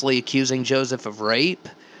falsely accusing Joseph of rape,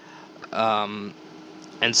 and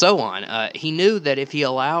so on. He knew that if he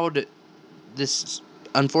allowed this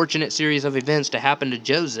unfortunate series of events to happen to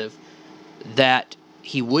Joseph, that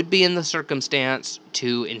he would be in the circumstance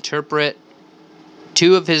to interpret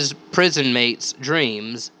 2 of his prison mates'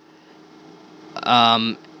 dreams,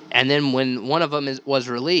 and then when one of them was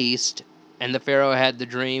released, and the Pharaoh had the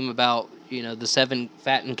dream about the 7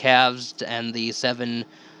 fattened calves and the 7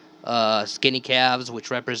 skinny calves, which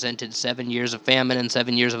represented 7 years of famine and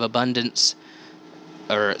 7 years of abundance,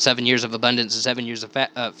 or 7 years of abundance and 7 years of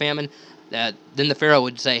famine. Then the Pharaoh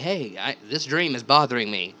would say, "Hey, this dream is bothering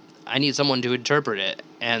me. I need someone to interpret it."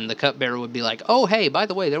 And the cupbearer would be like, "Oh, hey, by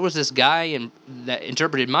the way, there was this guy that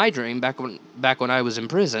interpreted my dream back when I was in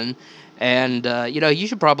prison, and you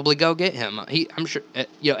should probably go get him. I'm sure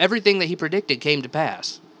everything that he predicted came to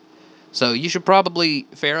pass. So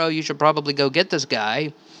Pharaoh, you should probably go get this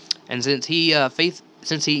guy. And since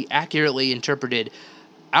he accurately interpreted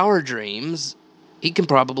our dreams, he can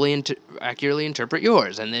probably accurately interpret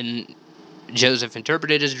yours." And then Joseph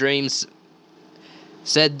interpreted his dreams,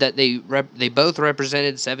 said that they both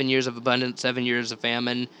represented 7 years of abundance, 7 years of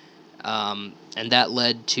famine, and that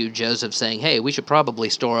led to Joseph saying, "Hey, we should probably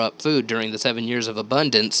store up food during the 7 years of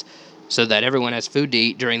abundance so that everyone has food to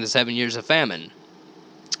eat during the 7 years of famine."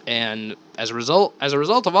 And as a result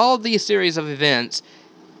of all of these series of events,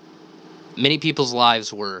 many people's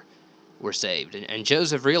lives were saved. And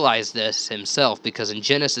Joseph realized this himself, because in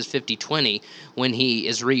Genesis 50:20, when he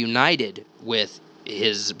is reunited with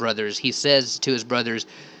his brothers, he says to his brothers,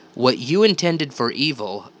 "What you intended for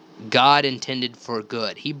evil, God intended for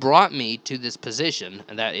good. He brought me to this position,"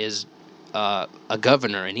 and that is a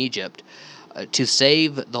governor in Egypt, to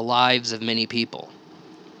save the lives of many people.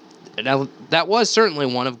 Now, that was certainly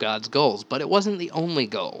one of God's goals, but it wasn't the only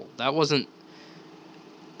goal. That wasn't,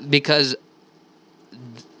 because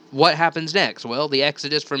what happens next? Well, the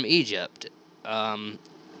exodus from Egypt,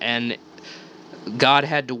 and God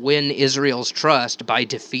had to win Israel's trust by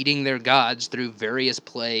defeating their gods through various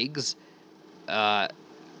plagues, and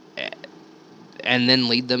then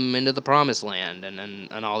lead them into the promised land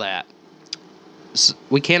and all that. So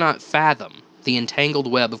we cannot fathom the entangled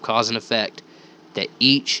web of cause and effect that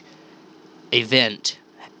each event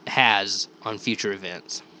has on future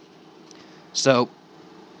events. So,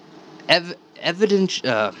 advocates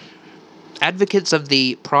of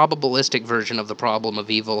the probabilistic version of the problem of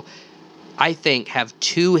evil, I think, have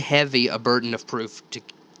too heavy a burden of proof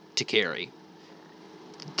to carry.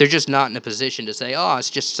 They're just not in a position to say, "Oh, it's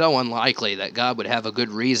just so unlikely that God would have a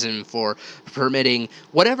good reason for permitting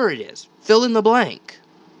whatever it is." Fill in the blank.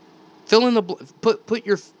 Put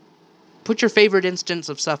your favorite instance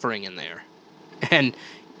of suffering in there, and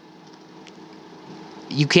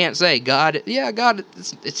you can't say God.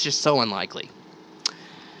 It's just so unlikely.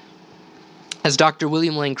 As Dr.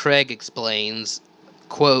 William Lane Craig explains,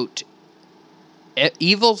 quote,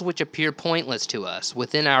 evils which appear pointless to us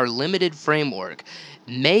within our limited framework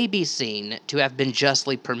may be seen to have been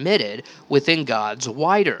justly permitted within God's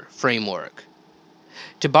wider framework.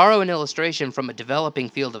 To borrow an illustration from a developing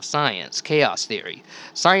field of science, chaos theory,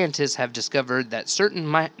 scientists have discovered that certain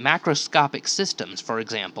macroscopic systems, for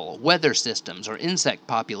example, weather systems or insect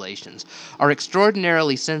populations, are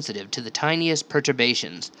extraordinarily sensitive to the tiniest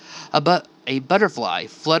perturbations. A butterfly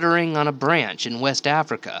fluttering on a branch in West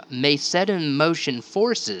Africa may set in motion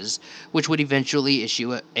forces which would eventually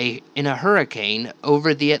issue in a hurricane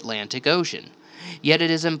over the Atlantic Ocean. Yet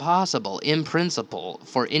it is impossible, in principle,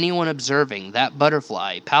 for anyone observing that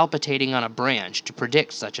butterfly palpitating on a branch to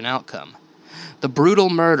predict such an outcome. The brutal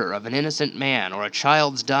murder of an innocent man or a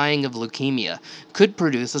child's dying of leukemia could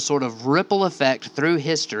produce a sort of ripple effect through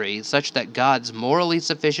history such that God's morally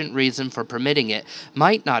sufficient reason for permitting it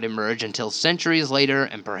might not emerge until centuries later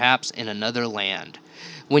and perhaps in another land.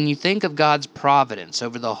 When you think of God's providence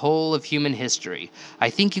over the whole of human history, I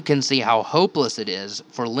think you can see how hopeless it is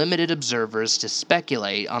for limited observers to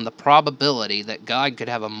speculate on the probability that God could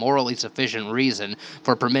have a morally sufficient reason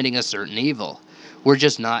for permitting a certain evil. We're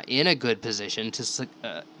just not in a good position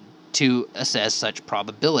to assess such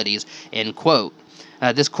probabilities, end quote.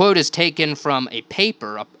 This quote is taken from a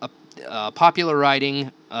paper, a popular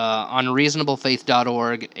writing on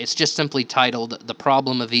reasonablefaith.org. It's just simply titled The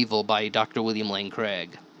Problem of Evil by Dr. William Lane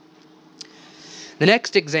Craig. The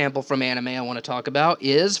next example from anime I want to talk about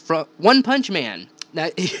is from One Punch Man. Now,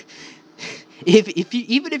 even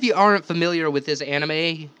if you aren't familiar with this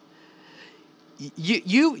anime,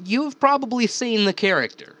 you've probably seen the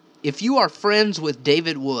character. If you are friends with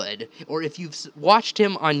David Wood, or if you've watched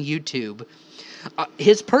him on YouTube,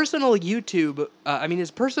 his personal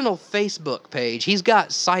Facebook page, he's got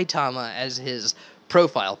Saitama as his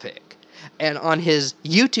profile pic. And on his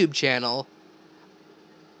YouTube channel,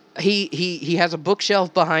 he has a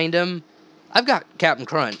bookshelf behind him. I've got Captain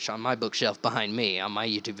Crunch on my bookshelf behind me on my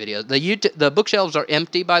YouTube videos. The bookshelves are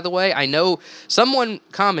empty, by the way. I know someone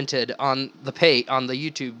commented on the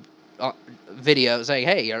YouTube video saying,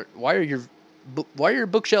 "Hey, why are your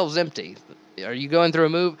bookshelves empty? Are you going through a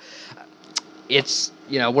move?" It's,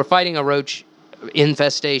 we're fighting a roach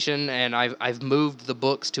infestation, and I've moved the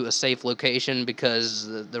books to a safe location because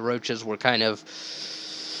the roaches were kind of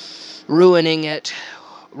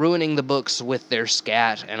ruining the books with their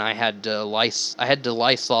scat, and I had to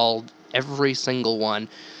Lysol every single one.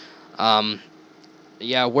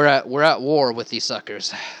 Yeah, we're at war with these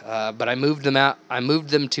suckers. But I moved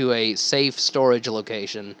them to a safe storage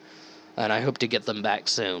location, and I hope to get them back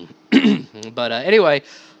soon. But anyway,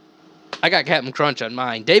 I got Captain Crunch on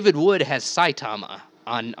mine. David Wood has Saitama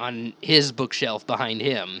on his bookshelf behind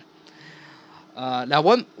him. Now,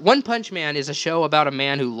 One Punch Man is a show about a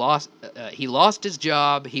man who lost his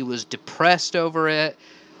job. He was depressed over it,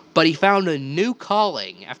 but he found a new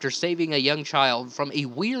calling after saving a young child from a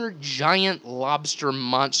weird giant lobster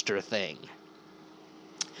monster thing.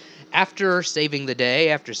 After saving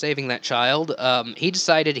that child, he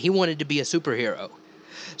decided he wanted to be a superhero.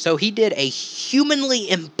 So he did a humanly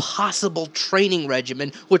impossible training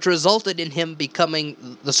regimen, which resulted in him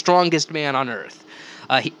becoming the strongest man on Earth.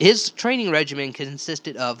 His training regimen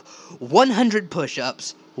consisted of 100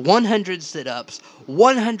 push-ups, 100 sit-ups,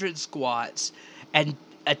 100 squats, and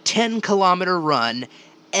a 10-kilometer run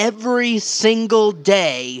every single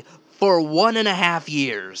day for 1.5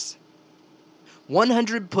 years.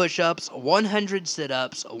 100 push-ups, 100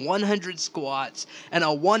 sit-ups, 100 squats, and a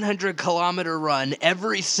 100-kilometer run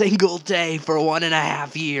every single day for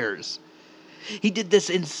 1.5 years. He did this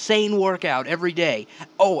insane workout every day.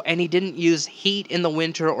 Oh, and he didn't use heat in the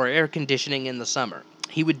winter or air conditioning in the summer.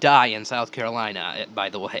 He would die in South Carolina, by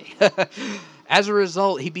the way. As a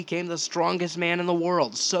result, he became the strongest man in the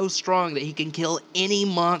world, so strong that he can kill any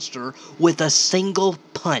monster with a single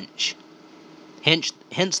punch.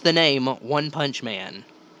 Hence the name One Punch Man.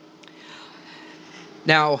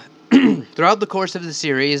 Now, throughout the course of the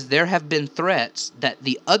series, there have been threats that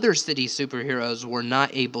the other city superheroes were not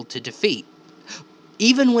able to defeat,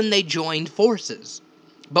 even when they joined forces.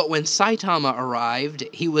 But when Saitama arrived,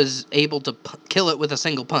 he was able to kill it with a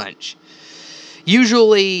single punch.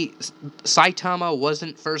 Usually, Saitama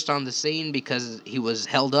wasn't first on the scene because he was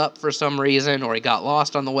held up for some reason or he got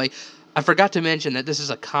lost on the way. I forgot to mention that this is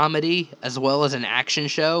a comedy as well as an action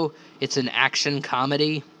show. It's an action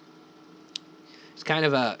comedy. It's kind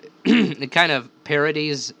of it kind of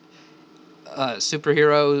parodies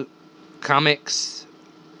superhero comics.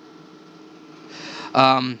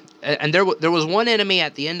 And there was one enemy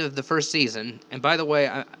at the end of the first season. And by the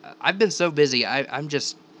way, I've been so busy. I'm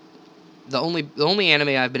just the only anime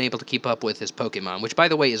I've been able to keep up with is Pokemon, which by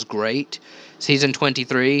the way is great. Season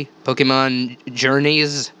 23, Pokemon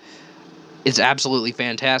Journeys, is absolutely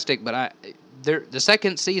fantastic. But the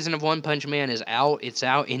second season of One Punch Man is out. It's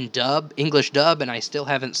out in English dub, and I still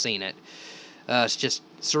haven't seen it. It's just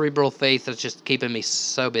Cerebral Faith is just keeping me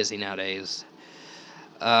so busy nowadays.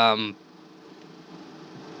 But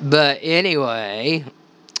anyway,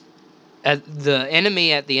 the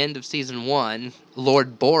enemy at the end of Season 1,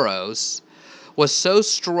 Lord Boros, was so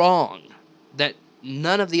strong that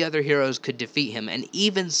none of the other heroes could defeat him, and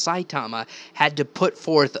even Saitama had to put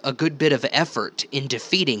forth a good bit of effort in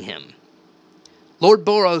defeating him. Lord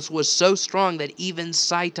Boros was so strong that even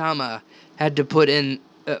Saitama had to put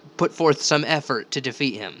forth some effort to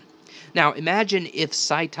defeat him. Now, imagine if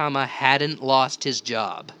Saitama hadn't lost his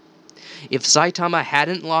job. If Saitama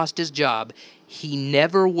hadn't lost his job, he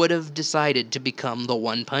never would have decided to become the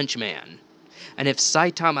One Punch Man. And if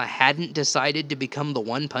Saitama hadn't decided to become the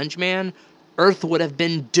One Punch Man, Earth would have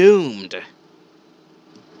been doomed.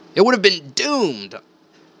 It would have been doomed.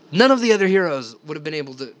 None of the other heroes would have been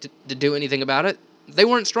able to do anything about it. They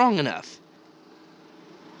weren't strong enough.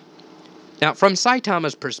 Now, from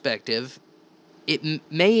Saitama's perspective, it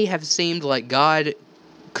may have seemed like God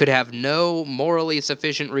could have no morally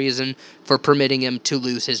sufficient reason for permitting him to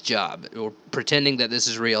lose his job, or pretending that this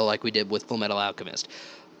is real like we did with Fullmetal Alchemist.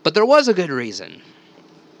 But there was a good reason.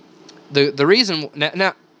 The reason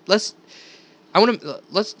now I want to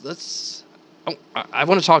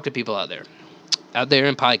talk to people out there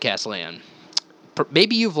in podcast land.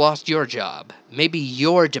 Maybe you've lost your job. Maybe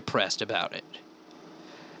you're depressed about it.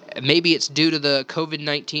 Maybe it's due to the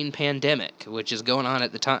COVID-19 pandemic, which is going on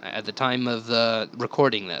at the time of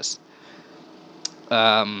recording this.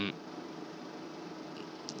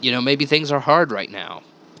 Maybe things are hard right now.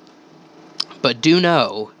 But do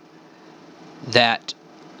know that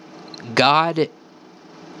God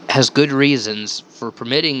has good reasons for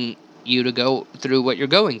permitting you to go through what you're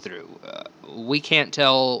going through. We can't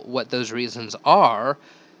tell what those reasons are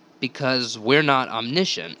because we're not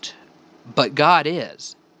omniscient, but God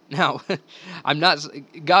is. Now,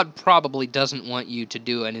 God probably doesn't want you to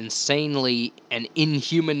do an insanely and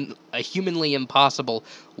humanly impossible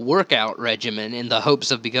workout regimen in the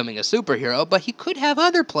hopes of becoming a superhero, but he could have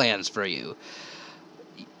other plans for you.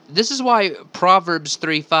 This is why Proverbs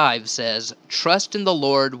 3:5 says, "Trust in the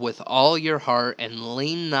Lord with all your heart and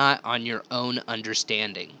lean not on your own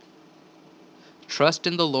understanding." Trust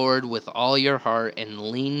in the Lord with all your heart and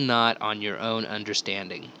lean not on your own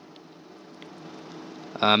understanding.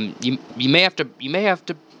 You may have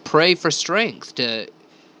to pray for strength to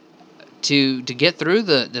get through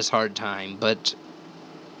this hard time, but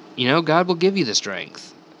God will give you the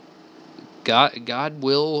strength. God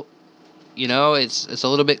will. It's a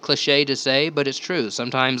little bit cliche to say, but it's true.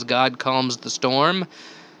 Sometimes God calms the storm.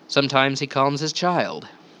 Sometimes he calms his child.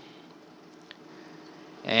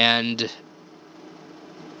 And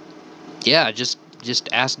yeah, just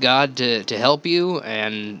ask God to help you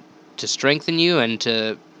and to strengthen you and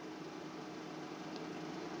to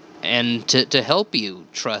help you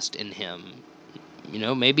trust in him.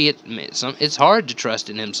 Maybe it's hard to trust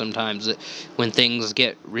in him sometimes when things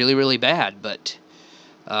get really, really bad, but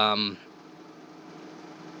God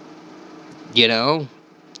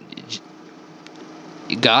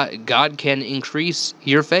can increase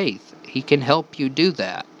your faith. He can help you do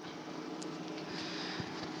that.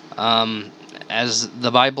 As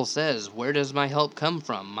the Bible says, where does my help come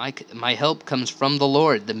from? My help comes from the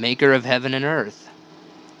Lord, the maker of heaven and earth.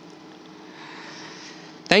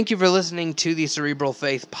 Thank you for listening to the Cerebral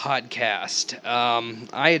Faith podcast.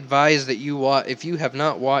 I advise that if you have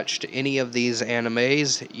not watched any of these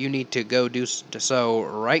animes, you need to go do so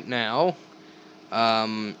right now.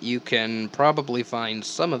 You can probably find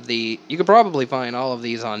you could probably find all of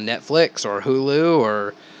these on Netflix or Hulu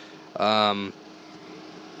or,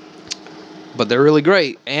 but they're really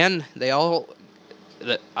great, and they all,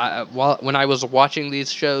 when I was watching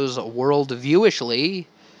these shows worldviewishly,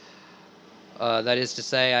 that is to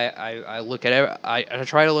say, I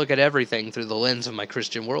try to look at everything through the lens of my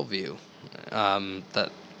Christian worldview. And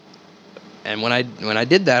when I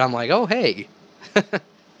did that, I'm like, oh hey,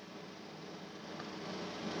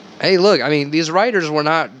 hey look, I mean these writers were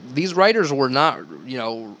not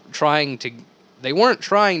trying to, they weren't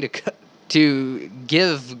trying to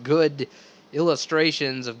give good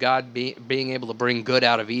illustrations of God being able to bring good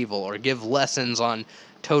out of evil or give lessons on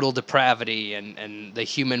total depravity and the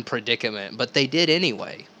human predicament, but they did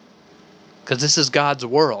anyway, because this is God's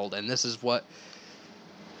world, and this is what.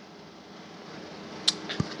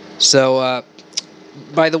 So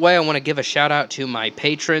By the way, I want to give a shout out to my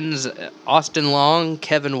patrons, Austin Long,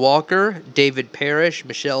 Kevin Walker, David Parrish,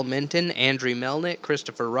 Michelle Minton, Andrew Melnick,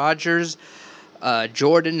 Christopher Rogers,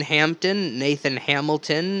 Jordan Hampton, Nathan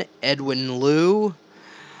Hamilton, Edwin Liu,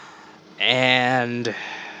 and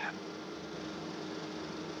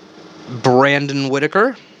Brandon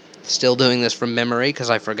Whitaker. Still doing this from memory because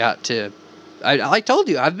I forgot to... I told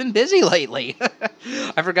you, I've been busy lately.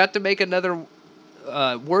 I forgot to make another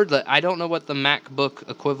Wordlet. I don't know what the MacBook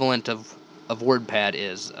equivalent of WordPad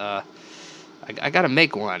is. I gotta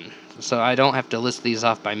make one, so I don't have to list these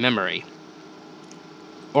off by memory.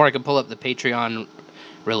 Or I can pull up the Patreon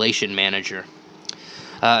Relation Manager.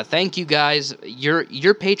 Thank you guys.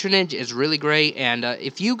 Your patronage is really great, and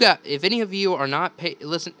if any of you are not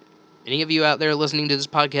any of you out there listening to this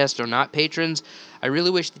podcast are not patrons, I really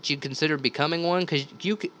wish that you'd consider becoming one,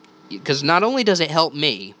 because not only does it help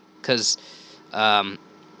me, because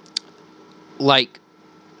like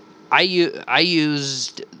I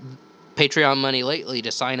used Patreon money lately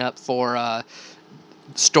to sign up for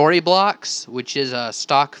Storyblocks, which is a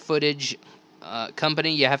stock footage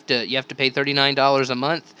company. You have to pay $39 a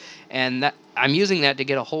month, and that I'm using that to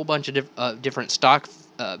get a whole bunch of different stock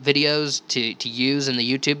videos to use in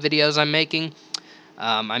the YouTube videos I'm making.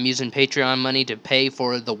 I'm using Patreon money to pay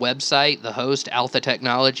for the website, the host, Alpha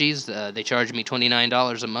Technologies. They charge me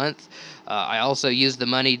 $29 a month. I also use the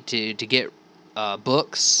money to get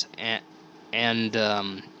books and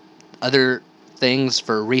other things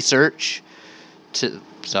for research,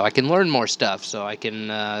 so I can learn more stuff, so I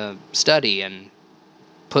can study and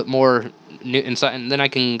put more new insight, and then I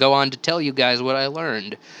can go on to tell you guys what I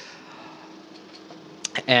learned.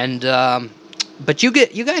 And but you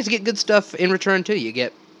guys get good stuff in return too. You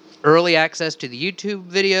get early access to the YouTube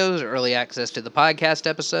videos, early access to the podcast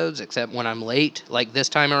episodes, except when I'm late, like this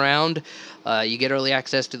time around. You get early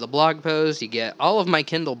access to the blog posts. You get all of my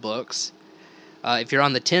Kindle books. If you're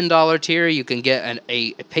on the $10 tier, you can get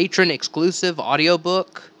a patron-exclusive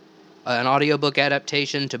audiobook, an audiobook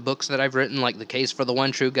adaptation to books that I've written, like The Case for the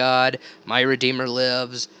One True God, My Redeemer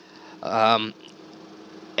Lives,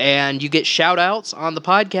 and you get shout-outs on the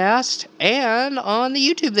podcast and on the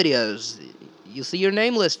YouTube videos. You'll see your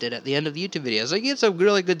name listed at the end of the YouTube videos. So you get some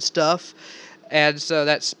really good stuff. And so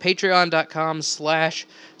that's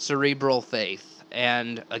patreon.com/cerebralfaith.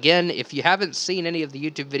 And again, if you haven't seen any of the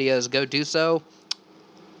YouTube videos, go do so.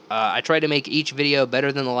 I try to make each video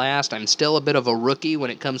better than the last. I'm still a bit of a rookie when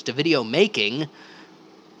it comes to video making,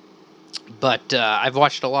 but I've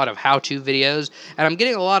watched a lot of how-to videos, and I'm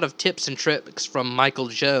getting a lot of tips and tricks from Michael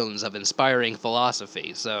Jones of Inspiring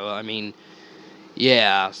Philosophy. So, I mean,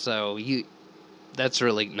 yeah, so that's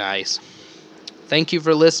really nice. Thank you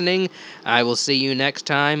for listening. I will see you next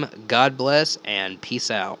time. God bless, and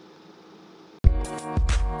peace out.